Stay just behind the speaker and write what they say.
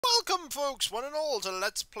Welcome, folks, one and all, to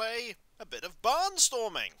Let's Play a bit of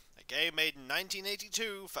Barnstorming, a game made in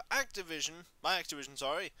 1982 for Activision,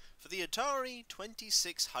 for the Atari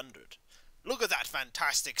 2600. Look at that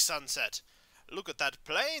fantastic sunset. Look at that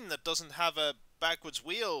plane that doesn't have a backwards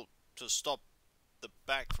wheel to stop the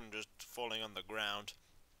back from just falling on the ground.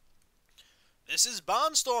 This is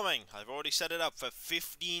Barnstorming. I've already set it up for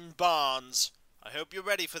 15 barns. I hope you're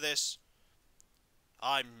ready for this.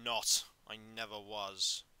 I'm not. I never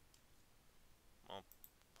was. Well,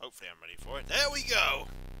 hopefully I'm ready for it. There we go!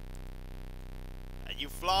 And you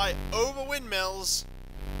fly over windmills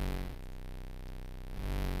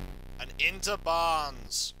and into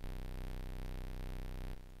barns.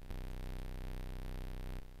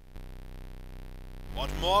 What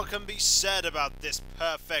more can be said about this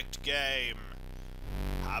perfect game?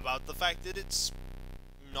 How about the fact that it's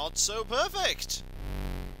not so perfect?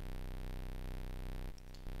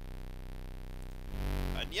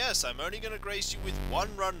 And yes, I'm only going to grace you with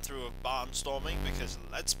one run-through of Barnstorming because,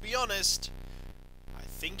 let's be honest, I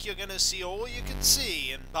think you're going to see all you can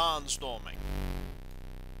see in Barnstorming.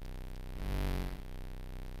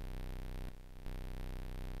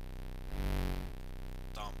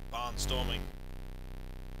 Barnstorming.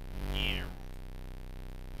 Meow.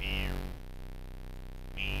 Meow.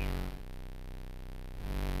 Meow.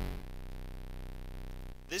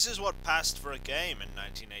 This is what passed for a game in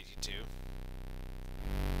 1982.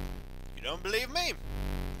 You don't believe me?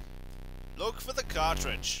 Look for the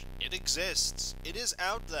cartridge. It exists. It is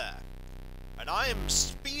out there. And I am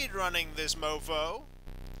speedrunning this mofo.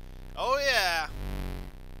 Oh yeah.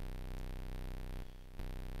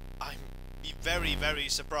 I'm very, very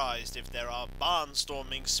surprised if there are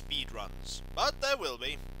Barnstorming speedruns. But there will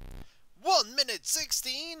be. 1 minute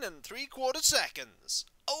 16 and 3/4 seconds.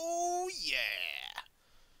 Oh yeah.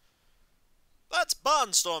 That's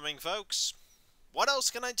Barnstorming, folks. What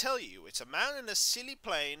else can I tell you? It's a man in a silly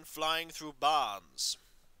plane flying through barns.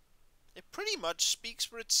 It pretty much speaks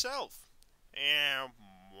for itself.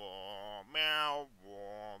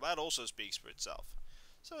 That also speaks for itself.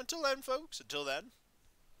 So until then, folks,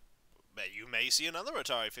 you may see another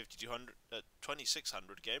Atari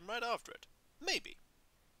 2600 game right after it. Maybe.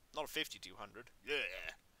 Not a 5200.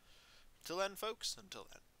 Yeah. Until then, folks,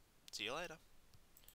 see you later.